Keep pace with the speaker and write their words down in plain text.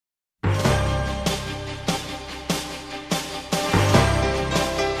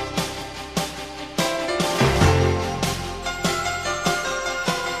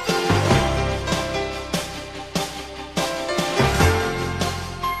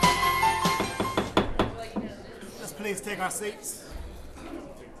take our seats.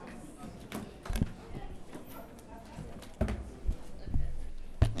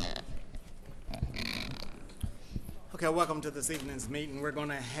 Okay, welcome to this evening's meeting. We're going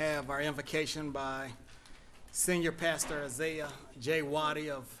to have our invocation by Senior Pastor Isaiah J. Waddy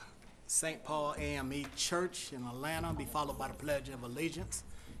of St. Paul AME Church in Atlanta, be followed by the Pledge of Allegiance.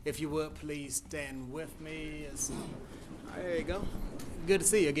 If you would, please stand with me. There you go. Good to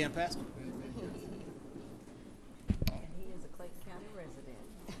see you again, Pastor. And he is a Clayton County resident.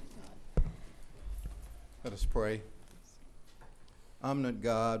 Let us pray. Omnipotent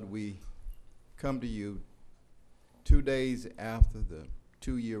God, we come to you 2 days after the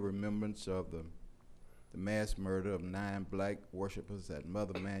 2-year remembrance of the mass murder of 9 black worshipers at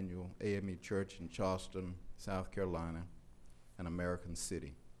Mother Emanuel AME Church in Charleston, South Carolina, an American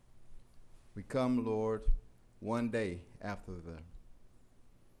city. We come, Lord, 1 day after the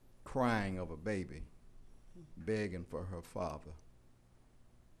crying of a baby, begging for her father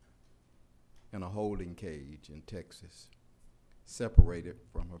in a holding cage in Texas, separated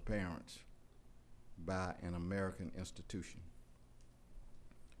from her parents by an American institution.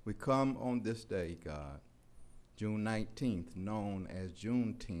 We come on this day, God, June 19th, known as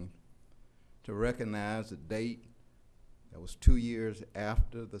Juneteenth, to recognize the date that was 2 years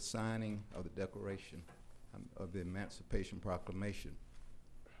after the signing of the Declaration of the Emancipation Proclamation.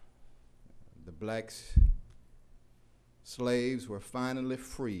 The black slaves were finally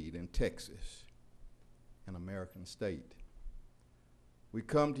freed in Texas, an American state. We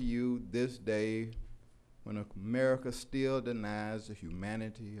come to you this day when America still denies the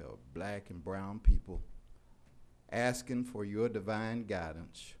humanity of black and brown people, asking for your divine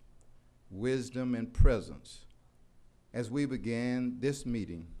guidance, wisdom, and presence as we begin this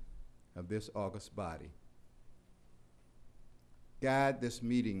meeting of this august body. Guide this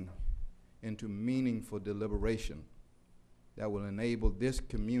meeting into meaningful deliberation that will enable this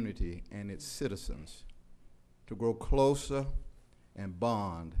community and its citizens to grow closer and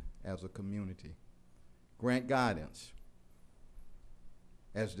bond as a community. Grant guidance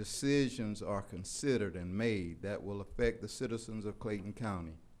as decisions are considered and made that will affect the citizens of Clayton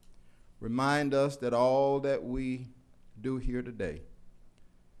County. Remind us that all that we do here today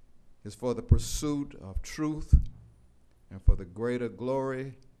is for the pursuit of truth and for the greater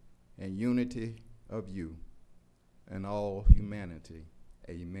glory and unity of you and all humanity.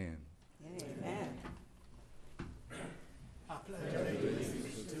 Amen. Amen. I pledge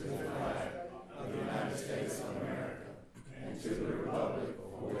allegiance to the flag of the United States of America and to the republic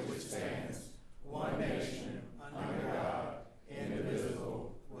for which it stands, one nation, under God,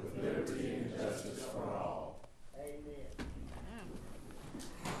 indivisible, with liberty and justice for all. Amen.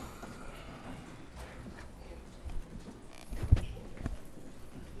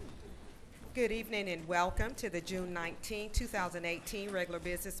 Good evening and welcome to the June 19, 2018 regular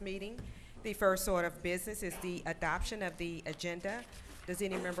business meeting. The first order of business is the adoption of the agenda. Does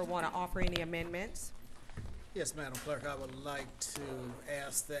any member want to offer any amendments? Yes, Madam Clerk, I would like to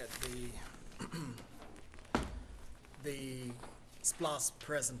ask that the SPLOS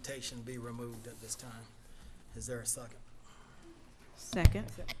presentation be removed at this time. Is there a second? Second.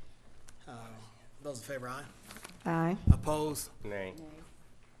 Those in favor, aye. Aye. Opposed? Nay.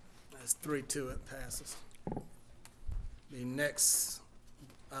 That's 3-2, it passes. The next,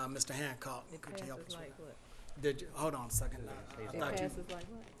 Mr. Hancock, could you help us with that? what? Did you, hold on a second. I thought you, like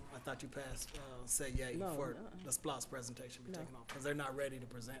what? I thought you passed, say yay No, for uh-uh. the SPLOS presentation be No. taken off, because they're not ready to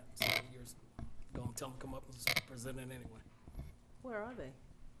present, so you're gonna tell them to come up and present it anyway. Where are they?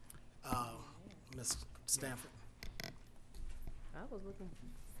 Ms. Stanford. I was looking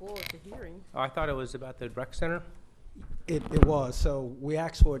forward to hearing. Oh, I thought it was about the rec center. It was, so we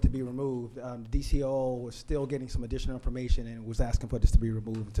asked for it to be removed. DCO was still getting some additional information and was asking for this to be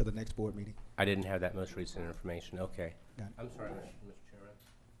removed until the next board meeting. I didn't have that most recent information. Okay. Got it. I'm sorry, Mr. Chairman.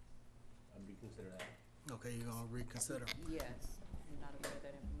 I'd reconsider that. Okay, you're gonna reconsider. Yes. I'm not aware of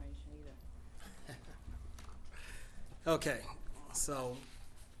that information either. Okay, so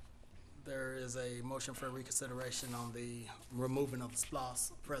there is a motion for reconsideration on the removing of the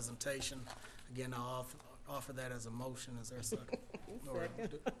SPLOS presentation. Again, I'll offer that as a motion. Is there a second?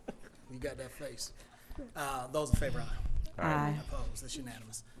 You got that face. Those in favor, aye. Aye. Opposed? It's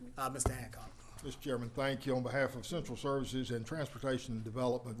unanimous. Mr. Hancock. Mr. Chairman, thank you. On behalf of Central Services and Transportation and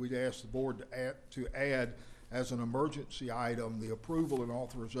Development, we'd ask the board to add as an emergency item the approval and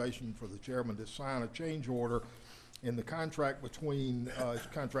authorization for the chairman to sign a change order in the contract between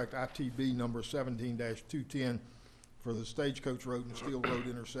contract ITB number 17-210 for the Stagecoach Road and Steel Road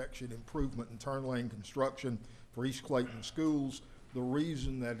intersection improvement and turn lane construction for East Clayton Schools. The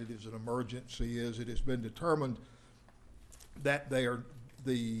reason that it is an emergency is it has been determined that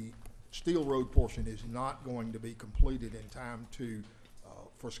the Steel Road portion is not going to be completed in time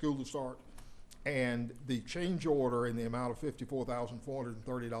for school to start. And the change order in the amount of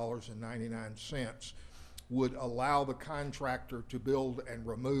 $54,430.99 would allow the contractor to build and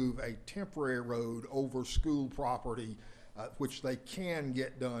remove a temporary road over school property, which they can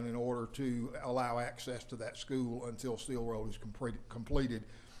get done in order to allow access to that school until Steel Road is completed.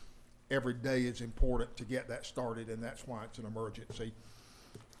 Every day is important to get that started, and that's why it's an emergency.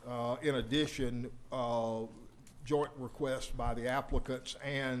 In addition, joint request by the applicants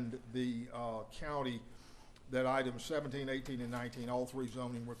and the county that items 17, 18, and 19, all three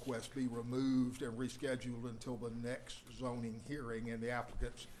zoning requests, be removed and rescheduled until the next zoning hearing, and the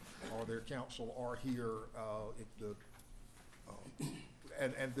applicants or their counsel are here.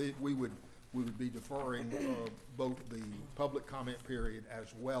 We would be deferring both the public comment period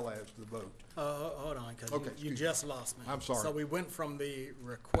as well as the vote. Hold on, because Okay, you excuse just lost me. I'm sorry. So we went from the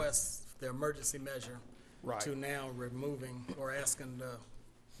request, the emergency measure, Right. to now removing or asking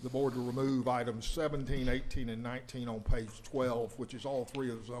The board to remove items 17, 18, and 19 on page 12, which is all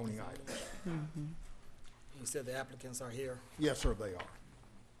three of the zoning items. you said the applicants are here, Yes, sir, they are.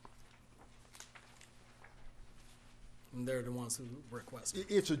 and they're the ones who requested.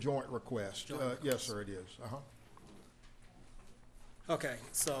 It's a joint request. Joint Yes, request. sir, it is. Okay,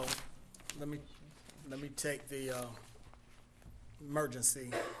 so let me take the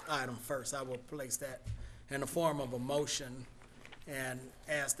emergency item first. I will place that in the form of a motion and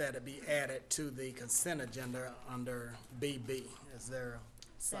ask that it be added to the consent agenda under BB. Is there a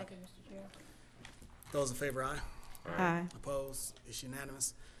second? Mr. Chair. Those in favor, aye. Aye. Opposed? It's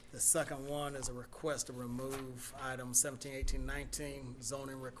unanimous. The second one is a request to remove items 17, 18, 19,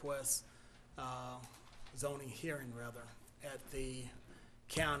 zoning requests, zoning hearing rather, at the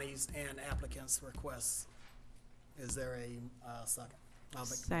counties and applicants' requests. Is there a second? I'll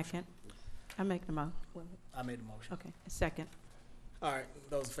make the motion. Second. I make the mo, I made the motion. okay, second. All right,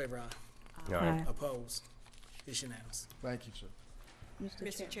 those in favor, aye. Aye. Opposed? It's unanimous. Thank you, sir.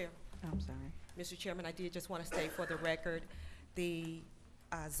 Mr. Chair. I'm sorry. Mr. Chairman, I did just want to state for the record, the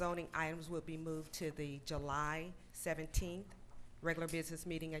zoning items will be moved to the July 17th regular business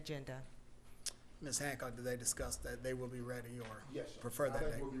meeting agenda. Ms. Hancock, did they discuss that they will be ready or Yes, sir. prefer that I day?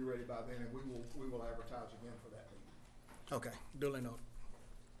 think we'll be ready by then, and we will advertise again for that meeting. Okay, duly noted.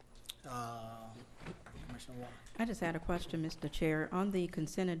 Commissioner Warren. I just had a question, Mr. Chair. On the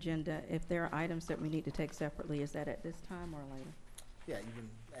consent agenda, if there are items that we need to take separately, is that at this time or later? Yeah, you can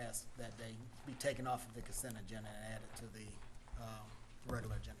ask that they be taken off of the consent agenda and added to the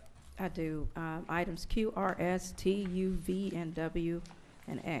regular agenda. I do. Items Q, R, S, T, U, V, and W,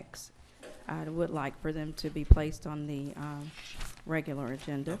 and X. I would like for them to be placed on the regular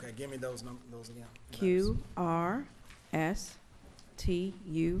agenda. Okay, give me those again. Q, R, S, T,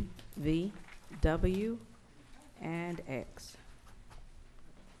 U, V, W, and X.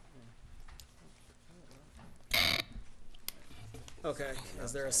 Okay,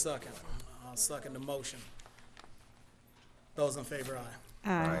 is there a second? I'll second the motion. Those in favor, aye.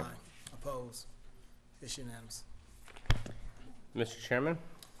 Aye. Opposed? It's unanimous. Mr. Chairman,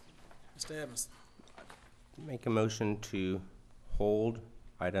 Mr. Evans, make a motion to hold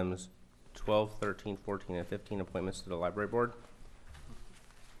items 12, 13, 14, and 15 appointments to the library board.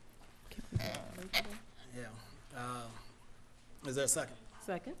 yeah. Is there a second?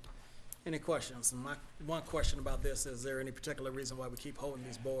 Second. Any questions? My one question about this, is there any particular reason why we keep holding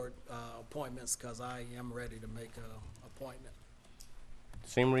these board appointments? Because I am ready to make an appointment.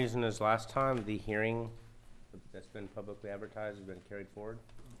 Same reason as last time, the hearing that's been publicly advertised has been carried forward.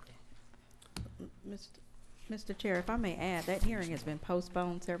 Mr. Chair, if I may add, that hearing has been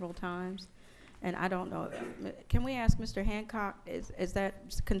postponed several times, and I don't know, can we ask Mr. Hancock, is that,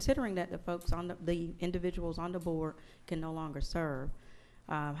 considering that the folks on the individuals on the board can no longer serve,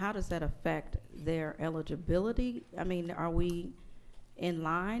 how does that affect their eligibility? I mean, are we in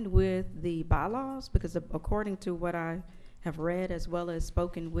line with the bylaws? Because according to what I have read, as well as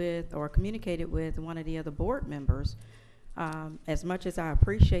spoken with or communicated with one of the other board members, as much as I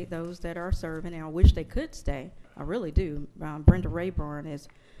appreciate those that are serving, and I wish they could stay, I really do. Brenda Rayburn is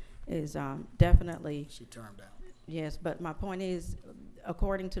definitely, She termed out. yes, but my point is,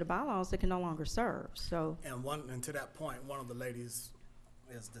 according to the bylaws, they can no longer serve, so. And to that point, one of the ladies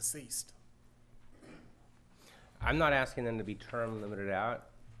is deceased. I'm not asking them to be term limited out.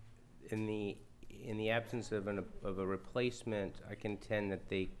 In the absence of a replacement, I contend that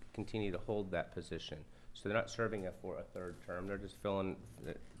they continue to hold that position. So they're not serving for a third term, they're just filling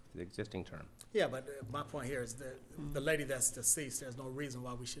the existing term. Yeah, but my point here is that the lady that's deceased, there's no reason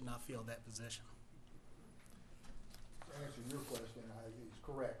why we should not fill that position. answer your question, is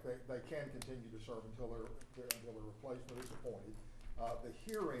correct. They can continue to serve until their replacement is appointed. The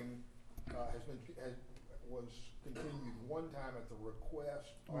hearing was continued one time at the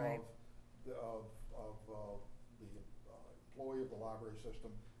request Right. of the employee of the library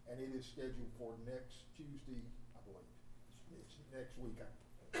system, and it is scheduled for next Tuesday, I believe. It's next week,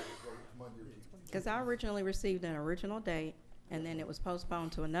 Monday or Tuesday. Because I originally received an original date, and then it was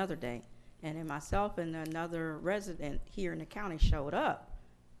postponed to another date. And then myself and another resident here in the county showed up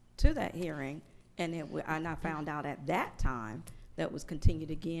to that hearing, and and I found out at that time that it was continued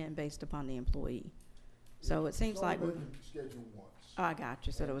again based upon the employee. So it seems like, It's only been scheduled once. oh, I got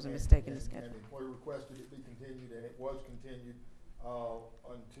you, so there was a And- mistake in the and- schedule. And the employee requested it be continued, and it was continued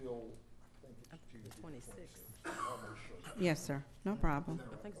until, I think it's Tuesday. the 26th. I'm almost sure. Yes, sir, no problem.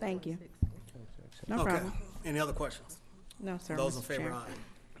 Thank you. No Okay. problem. Any other questions? No, sir, Those in Mr. favor, Chair. aye.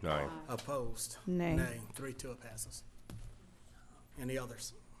 Aye. Opposed? Nay. Nay. 3-2, it passes. Any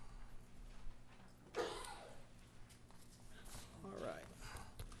others? All right.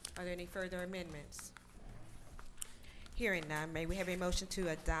 Are there any further amendments? Hearing none, may we have a motion to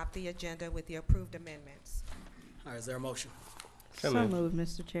adopt the agenda with the approved amendments? All right, is there a motion? So So moved. moved,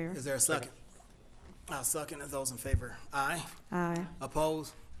 Mr. Chair. Is there a second? I'll second it. Those in favor, aye. Aye.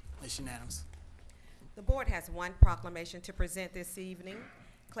 Opposed? It's unanimous. The board has one proclamation to present this evening.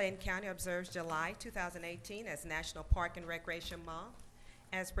 Clayton County observes July 2018 as National Park and Recreation Month,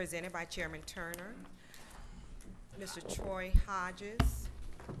 as presented by Chairman Turner. Mr. Troy Hodges,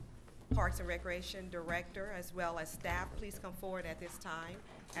 Parks and Recreation Director, as well as staff, please come forward at this time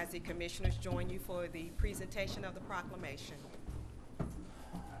as the commissioners join you for the presentation of the proclamation.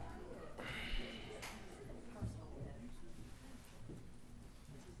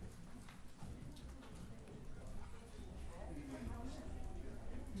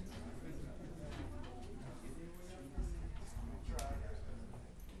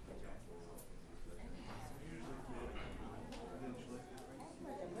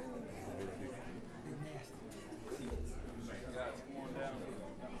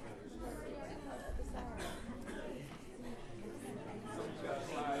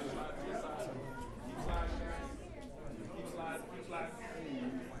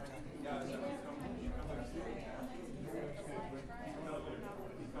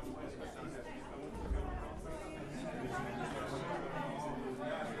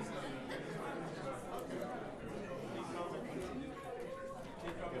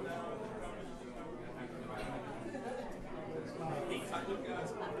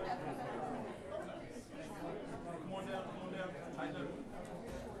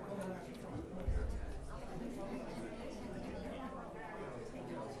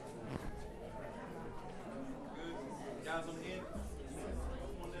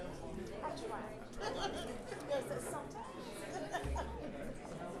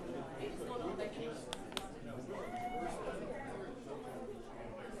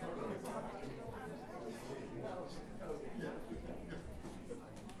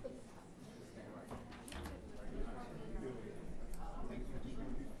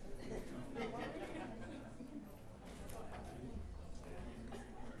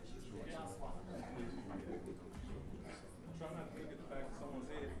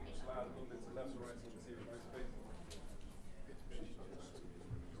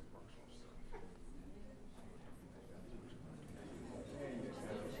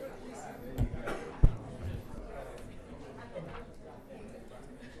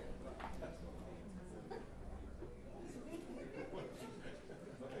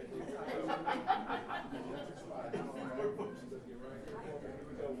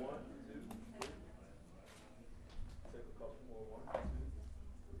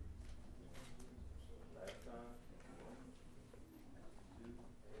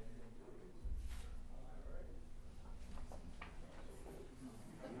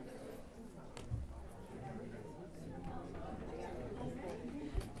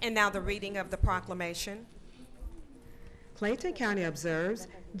 And now the reading of the proclamation. Clayton County observes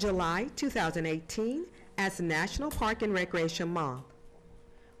July 2018 as National Park and Recreation Month.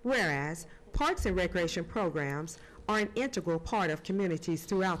 Whereas parks and recreation programs are an integral part of communities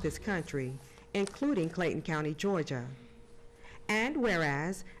throughout this country, including Clayton County, Georgia. And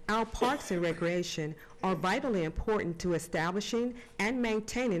whereas our parks and recreation are vitally important to establishing and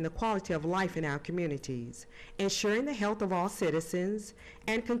maintaining the quality of life in our communities, ensuring the health of all citizens,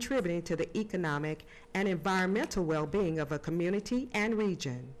 and contributing to the economic and environmental well-being of a community and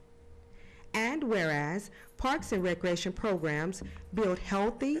region. And whereas parks and recreation programs build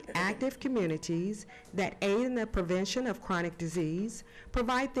healthy, active communities that aid in the prevention of chronic disease,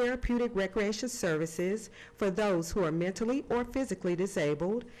 provide therapeutic recreation services for those who are mentally or physically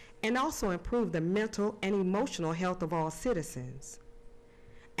disabled, and also improve the mental and emotional health of all citizens.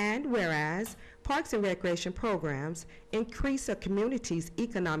 And whereas parks and recreation programs increase a community's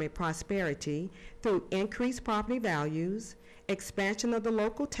economic prosperity through increased property values, expansion of the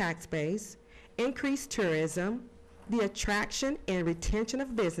local tax base, increased tourism, the attraction and retention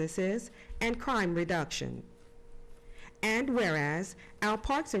of businesses, and crime reduction. And whereas our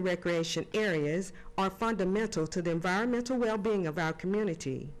parks and recreation areas are fundamental to the environmental well-being of our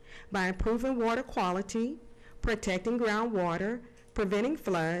community by improving water quality, protecting groundwater, preventing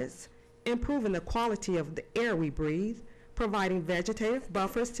floods, improving the quality of the air we breathe, providing vegetative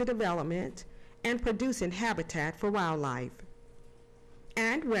buffers to development, and producing habitat for wildlife.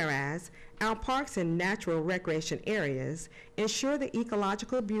 And whereas our parks and natural recreation areas ensure the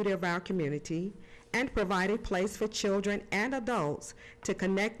ecological beauty of our community and provide a place for children and adults to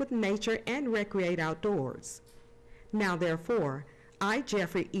connect with nature and recreate outdoors. Now therefore, I,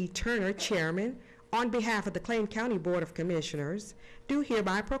 Jeffrey E. Turner, Chairman, on behalf of the Clayton County Board of Commissioners, do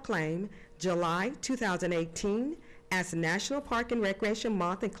hereby proclaim July 2018 as National Park and Recreation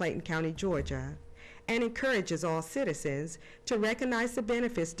Month in Clayton County, Georgia, and encourages all citizens to recognize the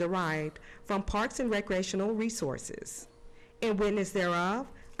benefits derived from parks and recreational resources. In witness thereof,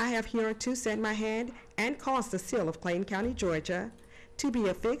 I have hereunto set my hand and caused the seal of Clayton County, Georgia, to be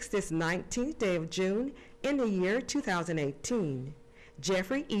affixed this 19th day of June in the year 2018.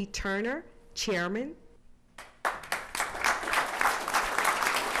 Jeffrey E. Turner, Chairman.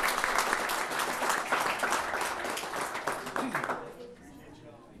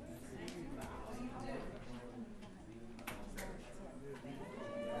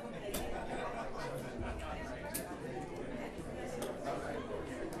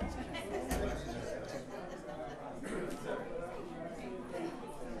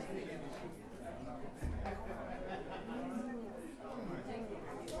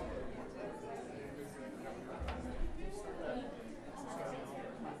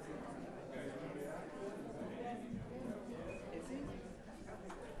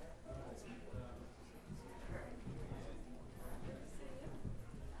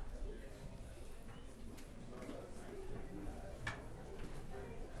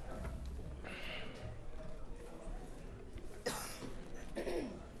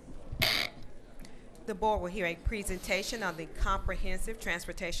 The board will hear a presentation on the Comprehensive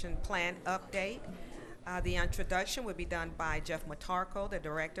Transportation Plan update. The introduction will be done by Jeff Matarco, the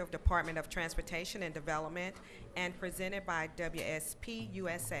Director of Department of Transportation and Development, and presented by WSP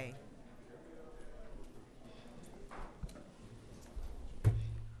USA.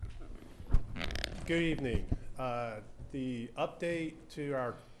 Good evening. The update to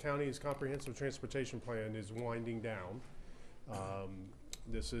our county's comprehensive transportation plan is winding down.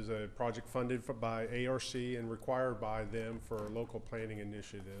 This is a project funded by ARC and required by them for local planning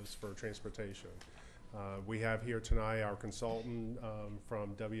initiatives for transportation. We have here tonight our consultant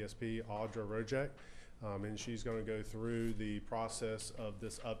from WSP, Audra Rojek, and she's going to go through the process of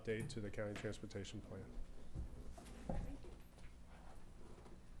this update to the county transportation plan.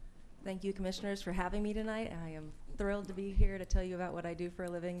 Thank you, Commissioners, for having me tonight. I am thrilled to be here to tell you about what I do for a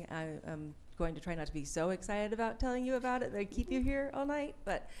living. I am going to try not to be so excited about telling you about it that I keep you here all night,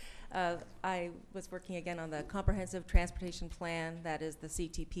 but I was working again on the Comprehensive Transportation Plan, that is the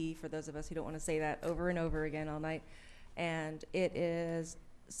CTP, for those of us who don't want to say that over and over again all night. And it is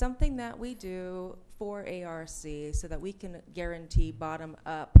something that we do for ARC so that we can guarantee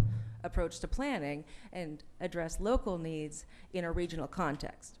bottom-up approach to planning and address local needs in a regional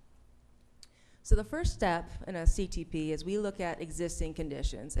context. So the first step in a CTP is we look at existing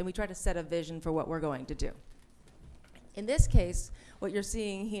conditions and we try to set a vision for what we're going to do. In this case, what you're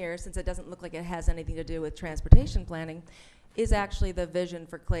seeing here, since it doesn't look like it has anything to do with transportation planning, is actually the vision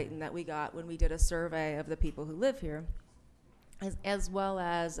for Clayton that we got when we did a survey of the people who live here, as well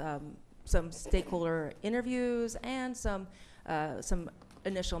as some stakeholder interviews and some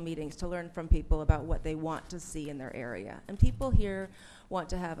initial meetings to learn from people about what they want to see in their area. And people here want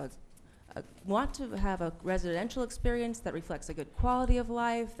to have a residential experience that reflects a good quality of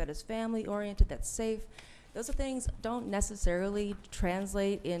life, that is family-oriented, that's safe. Those things don't necessarily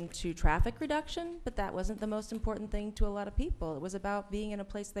translate into traffic reduction, but that wasn't the most important thing to a lot of people. It was about being in a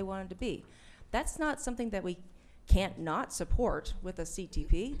place they wanted to be. That's not something that we can't not support with a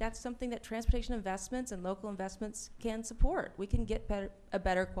CTP. That's something that transportation investments and local investments can support. We can get a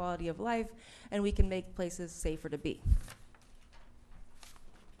better quality of life, and we can make places safer to be.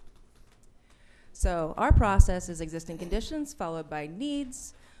 So our process is existing conditions followed by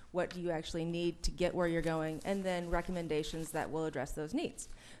needs, what do you actually need to get where you're going, and then recommendations that will address those needs.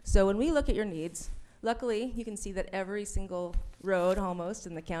 So when we look at your needs, luckily you can see that every single road almost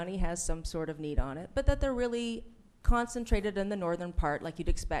in the county has some sort of need on it, but that they're really concentrated in the northern part like you'd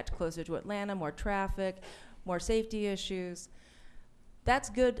expect, closer to Atlanta, more traffic, more safety issues. That's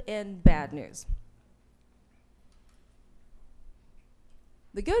good and bad news.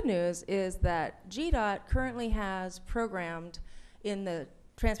 The good news is that GDOT currently has programmed in the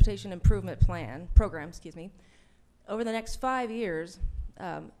Transportation Improvement Program, over the next 5 years,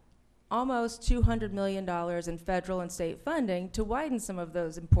 almost $200 million in federal and state funding to widen some of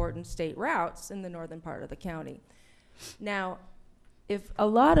those important state routes in the northern part of the county. Now, if a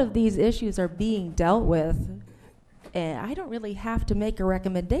lot of these issues are being dealt with, I don't really have to make a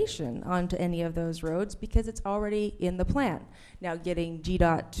recommendation onto any of those roads because it's already in the plan. Now, getting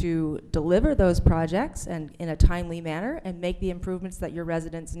GDOT to deliver those projects and in a timely manner and make the improvements that your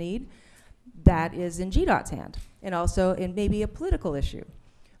residents need, that is in GDOT's hand, and also in maybe a political issue.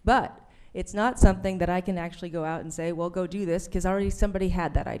 But it's not something that I can actually go out and say, well, go do this, because already somebody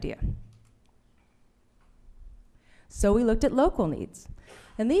had that idea. So we looked at local needs.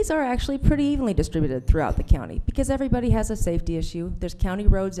 And these are actually pretty evenly distributed throughout the county because everybody has a safety issue. There's county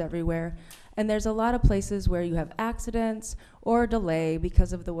roads everywhere. And there's a lot of places where you have accidents or delay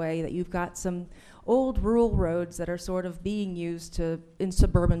because of the way that you've got some old rural roads that are sort of being used in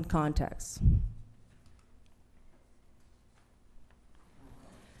suburban contexts.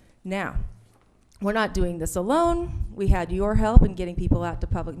 Now, we're not doing this alone. We had your help in getting people out to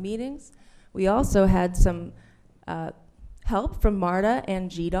public meetings. We also had some help from MARTA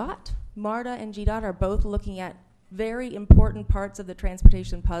and GDOT. MARTA and GDOT are both looking at very important parts of the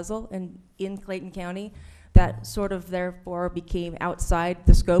transportation puzzle in Clayton County that sort of therefore became outside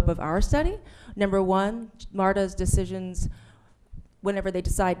the scope of our study. Number one, MARTA's decisions, whenever they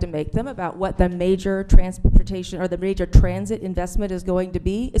decide to make them, about what the major transportation or the major transit investment is going to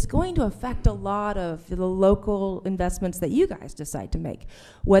be, is going to affect a lot of the local investments that you guys decide to make,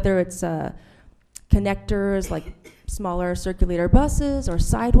 whether it's connectors like smaller circulator buses or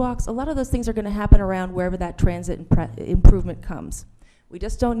sidewalks. A lot of those things are going to happen around wherever that transit improvement comes. We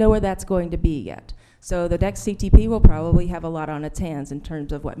just don't know where that's going to be yet. So the next CTP will probably have a lot on its hands in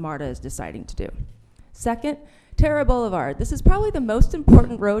terms of what MARTA is deciding to do. Second, Terra Boulevard. This is probably the most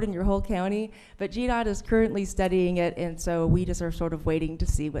important road in your whole county, but GDOT is currently studying it, and so we just are sort of waiting to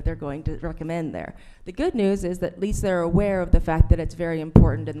see what they're going to recommend there. The good news is that at least they're aware of the fact that it's very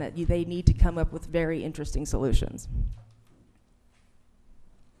important and that they need to come up with very interesting solutions.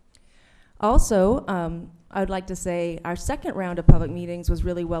 Also, I would like to say our second round of public meetings was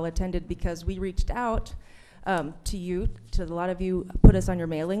really well attended because we reached out to a lot of you put us on your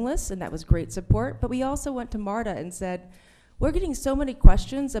mailing list, and that was great support. But we also went to MARTA and said, we're getting so many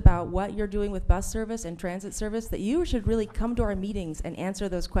questions about what you're doing with bus service and transit service that you should really come to our meetings and answer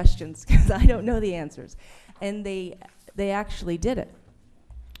those questions, because I don't know the answers. And they actually did it.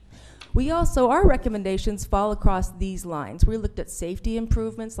 We also, our recommendations fall across these lines. We looked at safety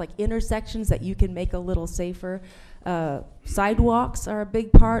improvements, like intersections that you can make a little safer. Sidewalks are a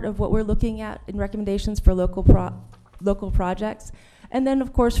big part of what we're looking at in recommendations for local projects. And then,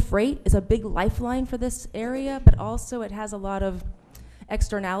 of course, freight is a big lifeline for this area, but also it has a lot of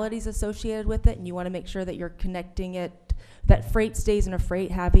externalities associated with it, and you want to make sure that you're connecting it, that freight stays in a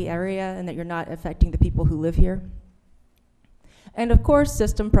freight-heavy area and that you're not affecting the people who live here. And of course,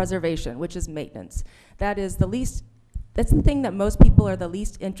 system preservation, which is maintenance. That's the thing that most people are the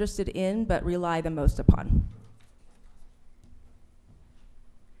least interested in, but rely the most upon.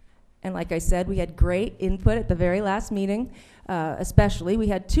 And like I said, we had great input at the very last meeting, especially. We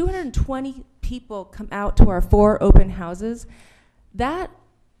had 220 people come out to our 4 open houses. That,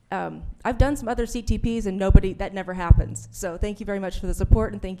 I've done some other CTPs and that never happens. So thank you very much for the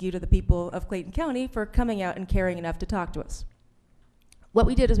support, and thank you to the people of Clayton County for coming out and caring enough to talk to us. What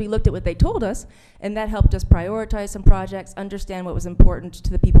we did is we looked at what they told us, and that helped us prioritize some projects, understand what was important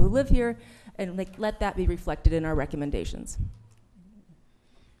to the people who live here, and let that be reflected in our recommendations.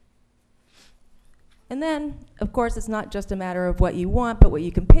 And then, of course, it's not just a matter of what you want, but what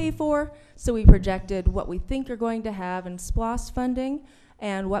you can pay for. So we projected what we think you're going to have in SPLOST funding,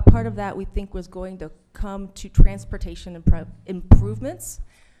 and what part of that we think was going to come to transportation improvements.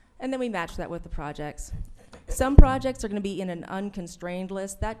 And then we matched that with the projects. Some projects are going to be in an unconstrained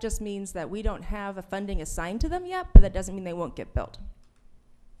list. That just means that we don't have a funding assigned to them yet, but that doesn't mean they won't get built.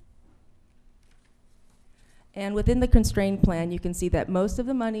 And within the constrained plan, you can see that most of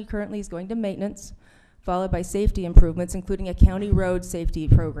the money currently is going to maintenance, followed by safety improvements, including a county road safety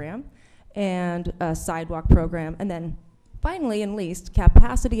program. and a sidewalk program, and then finally and least,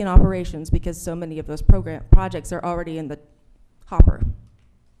 capacity and operations, because so many of those projects are already in the hopper.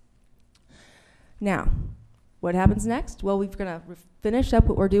 Now, what happens next? Well, we're gonna finish up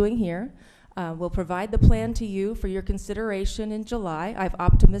what we're doing here. We'll provide the plan to you for your consideration in July. I've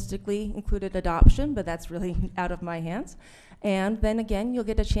optimistically included adoption, but that's really out of my hands. And then again, you'll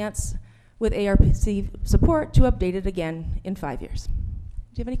get a chance with ARPC support to update it again in 5 years. Do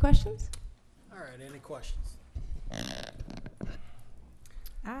you have any questions? All right, any questions?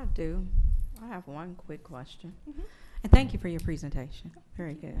 I do. I have one quick question. Mhm. And thank you for your presentation.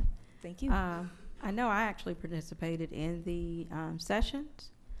 Very good. Thank you. I know I actually participated in the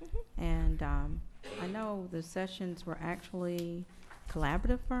sessions, Mhm. and I know the sessions were actually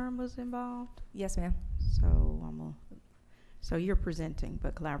collaborative firm was involved. Yes, ma'am. So you're presenting,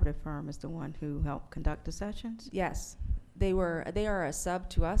 but collaborative firm is the one who helped conduct the sessions. Yes. They are a sub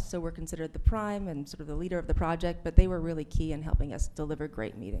to us, so we're considered the prime and sort of the leader of the project, but they were really key in helping us deliver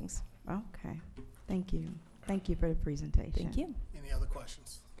great meetings. Okay. Thank you. Thank you for the presentation. Thank you. Any other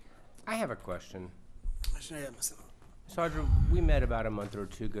questions? I have a question. Commissioner Edmondson. Sandra, we met about a month or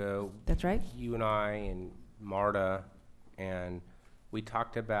two ago, That's right. you and I and Marta, and we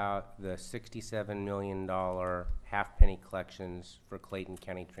talked about the $67 million half-penny collections for Clayton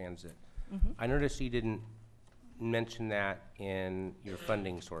County Transit. Mhm. I noticed you didn't mention that in your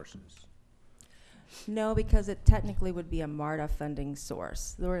funding sources. No, because it technically would be a MARTA funding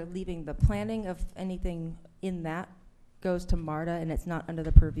source. We're leaving the planning of anything in that goes to MARTA, and it's not under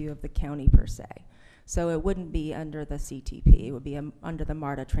the purview of the county per se. So it wouldn't be under the CTP. It would be under the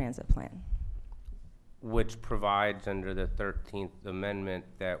MARTA Transit Plan. Which provides under the 13th Amendment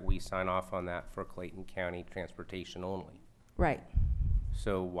that we sign off on that for Clayton County transportation only. Right.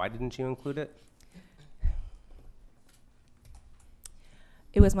 So why didn't you include it?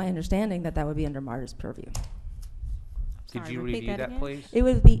 It was my understanding that that would be under MARTA's purview. Could Sorry, you repeat review that, again? please?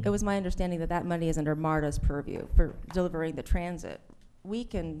 It was my understanding that that money is under MARTA's purview for delivering the transit. We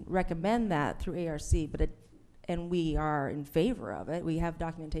can recommend that through ARC, and we are in favor of it. We have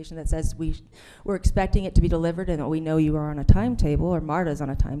documentation that says we're expecting it to be delivered and that we know you are on a timetable, or MARTA's on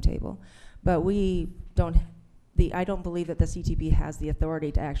a timetable. But I don't believe that the CTP has the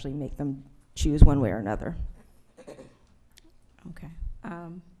authority to actually make them choose one way or another. Okay.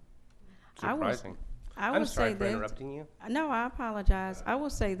 I will Surprising. say I'm sorry for this. interrupting you. No, I apologize. I will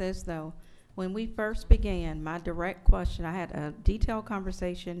say this, though. When we first began, my direct question, I had a detailed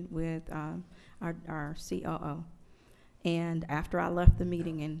conversation with our COO. And after I left the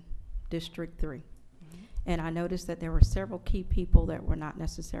meeting in District 3, and I noticed that there were several key people that were not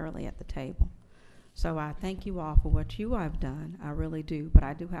necessarily at the table. So I thank you all for what you have done. I really do. But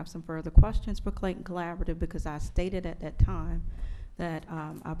I do have some further questions for Clayton Collaborative, because I stated at that time that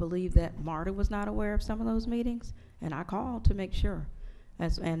I believe that MARTA was not aware of some of those meetings, and I called to make sure,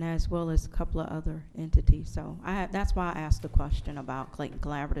 as well as a couple of other entities. So that's why I asked the question about Clayton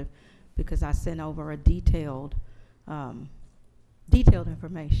Collaborative, because I sent over a detailed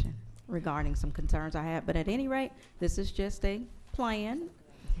information regarding some concerns I had. But at any rate, this is just a plan,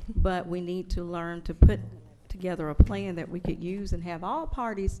 but we need to learn to put together a plan that we could use and have all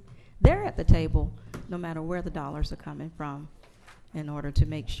parties there at the table, no matter where the dollars are coming from, in order to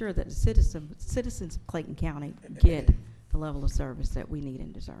make sure that the citizens of Clayton County get the level of service that we need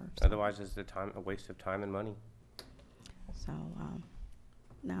and deserve. So, Otherwise, it's a waste of time and money.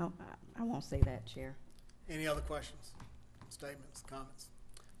 no, I won't say that, Chair. Any other questions, statements, comments?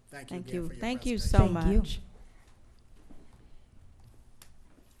 Thank you Thank again you. for your Thank you presentation. so Thank you. much.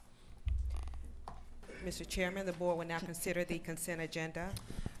 Mr. Chairman, the board will now consider the consent agenda.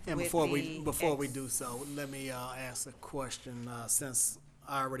 And with before the we do so, let me ask a question, since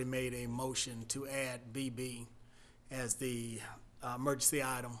I already made a motion to add BB as the emergency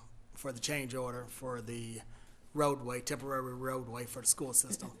item for the change order for the temporary roadway for the school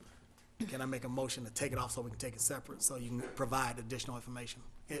system. Can I make a motion to take it off so we can take it separate, so you can provide additional information?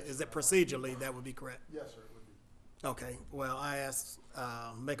 Is it procedurally, that would be correct? Yes, sir, it would be. Okay, well,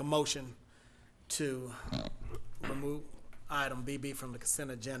 make a motion to remove item BB from the consent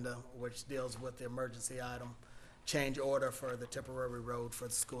agenda, which deals with the emergency item, change order for the temporary road for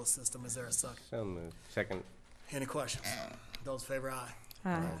the school system. Is there a second? So moved. Second. Any questions? Those in favor, aye.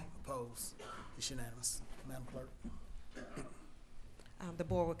 Aye. Opposed? It's unanimous. Madam Clerk. The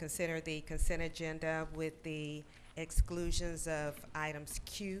board will consider the consent agenda with the exclusions of items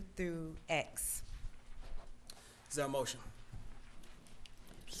Q through X. Is there a motion?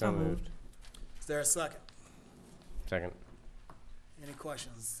 So So moved. moved. Is there a second? Second. Any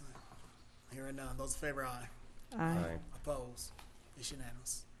questions? Hearing none. Those in favor, aye. Aye. Aye. Opposed? It's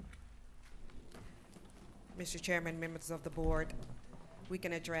unanimous. Mr. Chairman, members of the board, we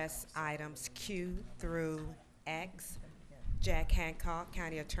can address items Q through X. Jack Hancock,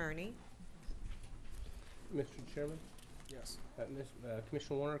 County Attorney. Mr. Chairman? Yes.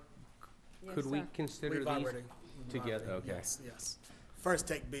 Commissioner Warner, Yes, could we sir. consider We've these already- together? Okay. Yes, yes. First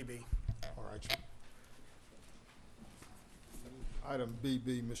take BB. All right. Item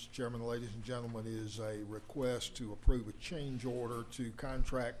BB, Mr. Chairman, ladies and gentlemen, is a request to approve a change order to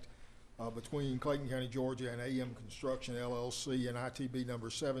contract between Clayton County, Georgia and AM Construction LLC and ITB number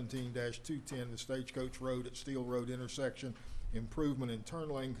 17-210, the Stagecoach Road at Steel Road intersection, improvement in turn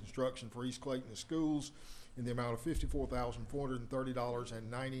lane construction for East Clayton Schools in the amount of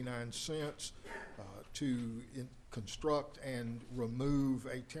 $54,430.99 to construct and remove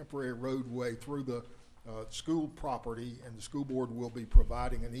a temporary roadway through the school property, and the school board will be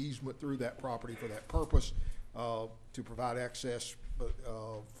providing an easement through that property for that purpose to provide access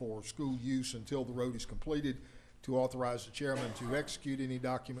for school use until the road is completed, to authorize the chairman to execute any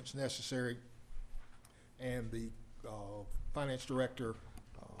documents necessary, and the finance director,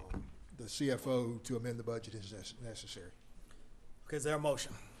 the CFO, to amend the budget as necessary. Okay, is there a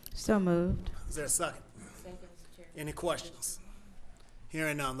motion? So moved. Is there a second? Any questions?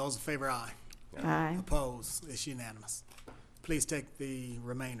 Hearing none, those in favor, aye. Aye. Opposed, it's unanimous. Please take the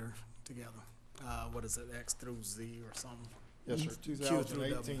remainder together. What is it, X through Z or something? Yes, sir. Q through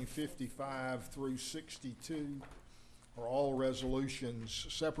W. 2018-55 through 62 are all resolutions,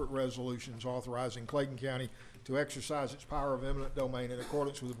 separate resolutions authorizing Clayton County to exercise its power of eminent domain in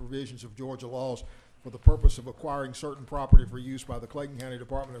accordance with the provisions of Georgia laws for the purpose of acquiring certain property for use by the Clayton County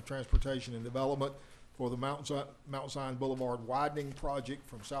Department of Transportation and Development for the Mount Zion Boulevard widening project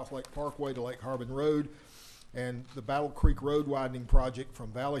from South Lake Parkway to Lake Harbin Road, and the Battle Creek Road widening project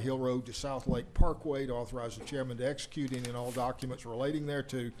from Valley Hill Road to South Lake Parkway, to authorize the chairman to execute any and all documents relating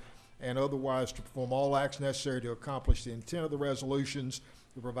thereto, and otherwise to perform all acts necessary to accomplish the intent of the resolutions,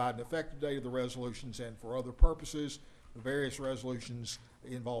 to provide an effective date of the resolutions, and for other purposes. The various resolutions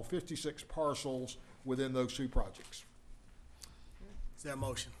involve 56 parcels within those two projects. Is there a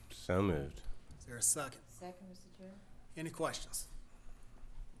motion? So moved. Is there a second? Second, Mr. Chair. Any questions?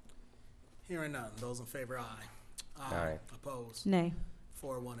 Hearing none, those in favor, aye. Aye. Opposed? Nay.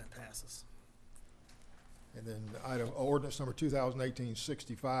 4-1, it passes. And then ordinance number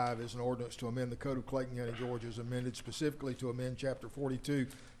 2018-65 is an ordinance to amend the Code of Clayton County, Georgia, as amended specifically to amend Chapter 42,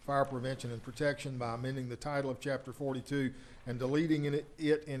 Fire Prevention and Protection, by amending the title of Chapter 42 and deleting it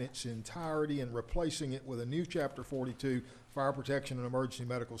in its entirety and replacing it with a new Chapter 42, Fire Protection and Emergency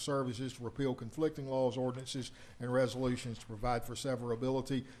Medical Services, to repeal conflicting laws, ordinances, and resolutions, to provide for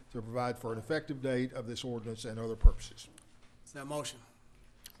severability, to provide for an effective date of this ordinance, and other purposes. Is there a motion?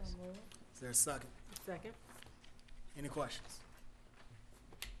 So moved. Is there a second? Second. Any questions?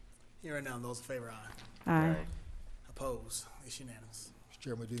 Hearing none, those in favor, aye. Aye. Opposed? It's unanimous. Mr.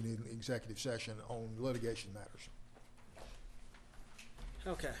 Chairman, we do need an executive session on litigation matters.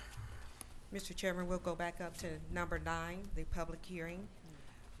 Okay. Mr. Chairman, we'll go back up to number 9, the public hearing.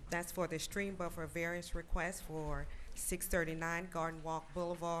 That's for the stream buffer variance request for 639 Garden Walk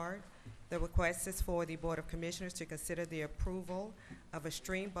Boulevard. The request is for the Board of Commissioners to consider the approval of a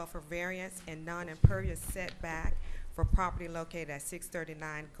stream buffer variance and non-impervious setback for property located at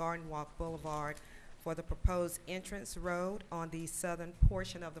 639 Garden Walk Boulevard for the proposed entrance road on the southern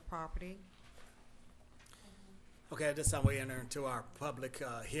portion of the property. Okay, at this time we enter into our public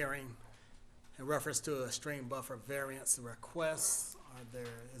hearing in reference to a stream buffer variance request.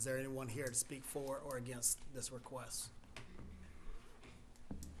 Is there anyone here to speak for or against this request?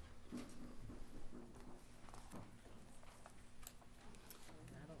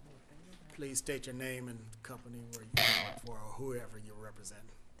 Please state your name and company where you work for, or whoever you represent.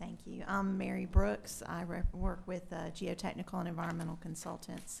 Thank you. I'm Mary Brooks. I work with Geotechnical and Environmental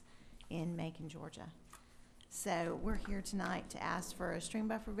Consultants in Macon, Georgia. So we're here tonight to ask for a stream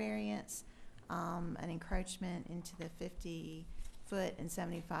buffer variance, an encroachment into the 50-foot and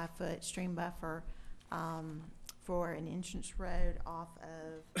 75-foot stream buffer for an entrance road off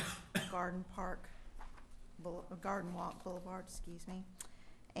of Garden Walk Boulevard, excuse me.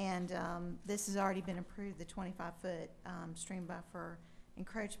 And this has already been approved. The 25-foot stream buffer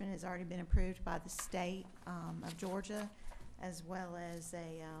encroachment has already been approved by the state of Georgia, as well as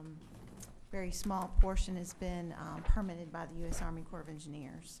a very small portion has been permitted by the U.S. Army Corps of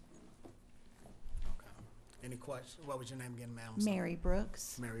Engineers. Okay. Any questions? What was your name again, ma'am? Mary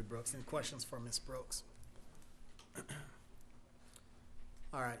Brooks. Mary Brooks. Any questions for Ms. Brooks?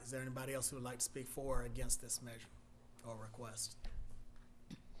 All right. Is there anybody else who would like to speak for or against this measure or request?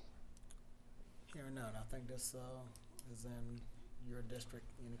 Hearing none. I think this is in your district.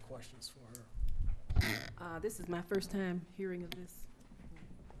 Any questions for her? This is my first time hearing of this.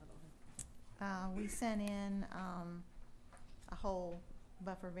 We sent in a whole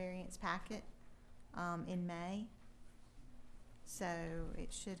buffer variance packet in May. So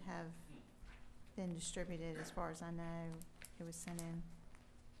it should have been distributed, as far as I know. It was sent in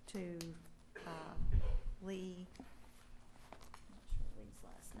to Lee. I'm not sure Lee's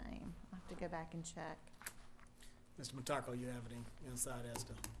last name. I'll have to go back and check. Mr. Matarco, you have any insight as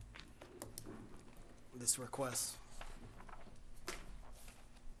to this request?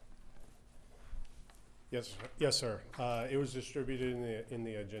 Yes, sir. It was distributed in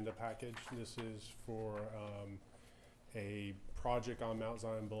the agenda package. This is for a project on Mount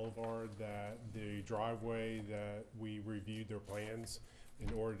Zion Boulevard that the driveway that we reviewed their plans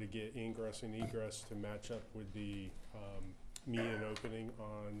in order to get ingress and egress to match up with the median opening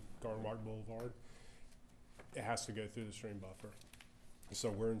on Garden Walk Boulevard. It has to go through the stream buffer. So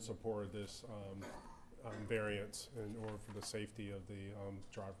we're in support of this variance in order for the safety of the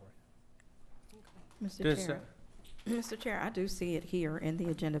driveway. Mr. Does, Chair. Mr. Chair, I do see it here in the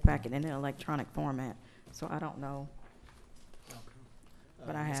agenda packet in the electronic format, so I don't know.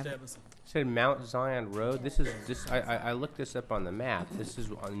 But I have it. Said Mount Zion Road. I looked this up on the map. This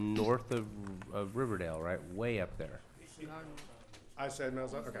is on north of Riverdale, right? Way up there. I said Mount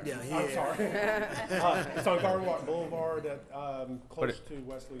Zion? Okay. Yeah, I'm sorry. It's on Garden Walk Boulevard close to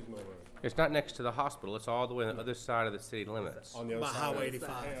Wesley's Mill Road. It's not next to the hospital. It's all the way on the other side of the city limits. On the other By side. Highway of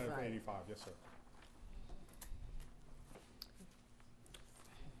 85. Yeah, 85, yes, sir.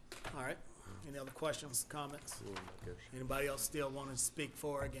 All right. Any other questions, comments? Anybody else still want to speak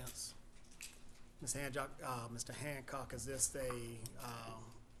for or against? Mr. Hancock, is this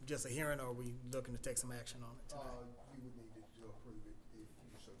just a hearing, or are we looking to take some action on it tonight? You would need to approve it if you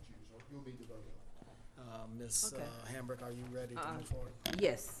so choose, or you'll need to vote on it. Ms. Okay. Hambrick, are you ready to move forward?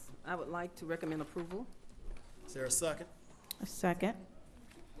 Yes, I would like to recommend approval. Is there a second? A second.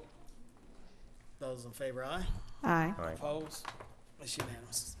 Those in favor, aye. Aye. All right. Opposed? It's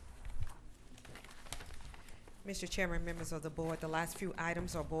unanimous. Mr. Chairman, members of the board, the last few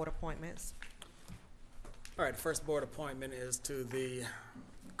items are board appointments. All right, the first board appointment is to the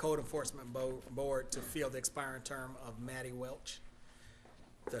Code Enforcement Board to fill the expiring term of Maddie Welch.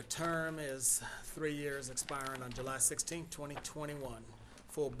 The term is 3 years, expiring on July 16, 2021.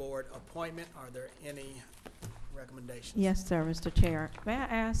 Full board appointment. Are there any recommendations? Yes, sir, Mr. Chair. May I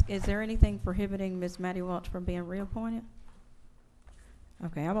ask, is there anything prohibiting Ms. Maddie Welch from being reappointed?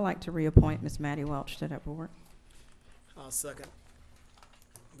 Okay, I would like to reappoint Ms. Maddie Welch to that board. I'll second.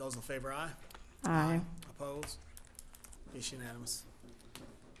 Those in favor, aye. Aye. Opposed? It's unanimous.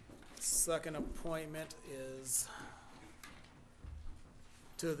 Second appointment is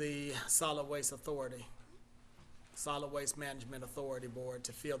to the Solid Waste Authority, Solid Waste Management Authority Board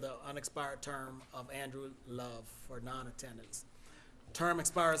to fill the unexpired term of Andrew Love for non-attendance. Term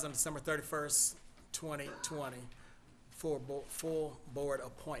expires on December 31st, 2020. Full board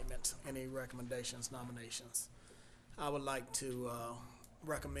appointment. Any recommendations, nominations? I would like to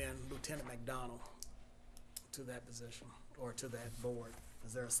recommend Lieutenant McDonald to that position, or to that board.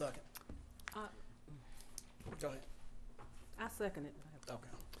 Is there a second? Go ahead. I second it.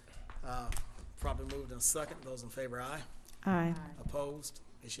 Okay. Probably moved in second. Those in favor, aye. Aye. Opposed?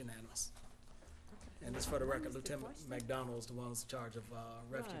 It's unanimous. And just for the record, Lieutenant McDonald is the one who's in charge of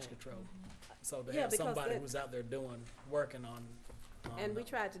refuge Right. control. So to Yeah, have because somebody that- who's out there working on. And we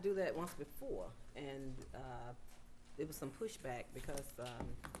tried to do that once before, and there was some pushback because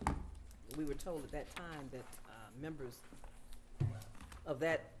we were told at that time that members of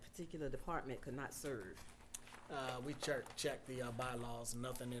that particular department could not serve. We checked the bylaws,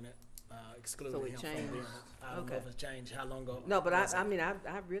 nothing in it excluding So it him from changed? being it. I don't know if Okay. it's changed, how long ago. No, but was it? I mean,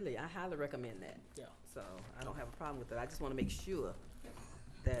 I highly recommend that. Yeah, So I don't have a problem with that. I just want to make sure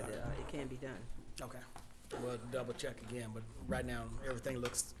that it can be done. okay. We'll double check again, but right now, everything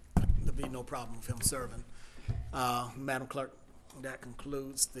looks to be no problem with him serving. Madam Clerk, that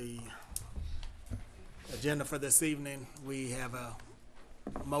concludes the agenda for this evening. We have a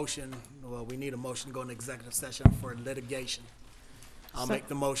motion, well, we need a motion to go into executive session for litigation. I'll make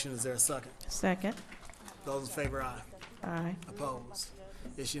the motion. Is there a second? Second. Those in favor, aye. Aye. Opposed?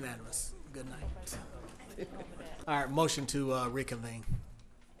 It's unanimous. Good night. All right, motion to reconvene.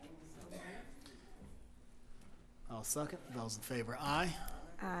 I'll second. Those in favor, aye.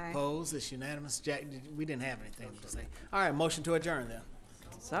 Aye. Opposed? It's unanimous. Jack, we didn't have anything to say. All right, motion to adjourn then.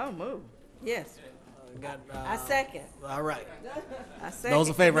 So move. Yes, Got, I second. all right. I second. Those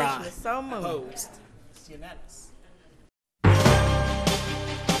in favor, aye. Commissioner, so moved. Opposed? It's unanimous.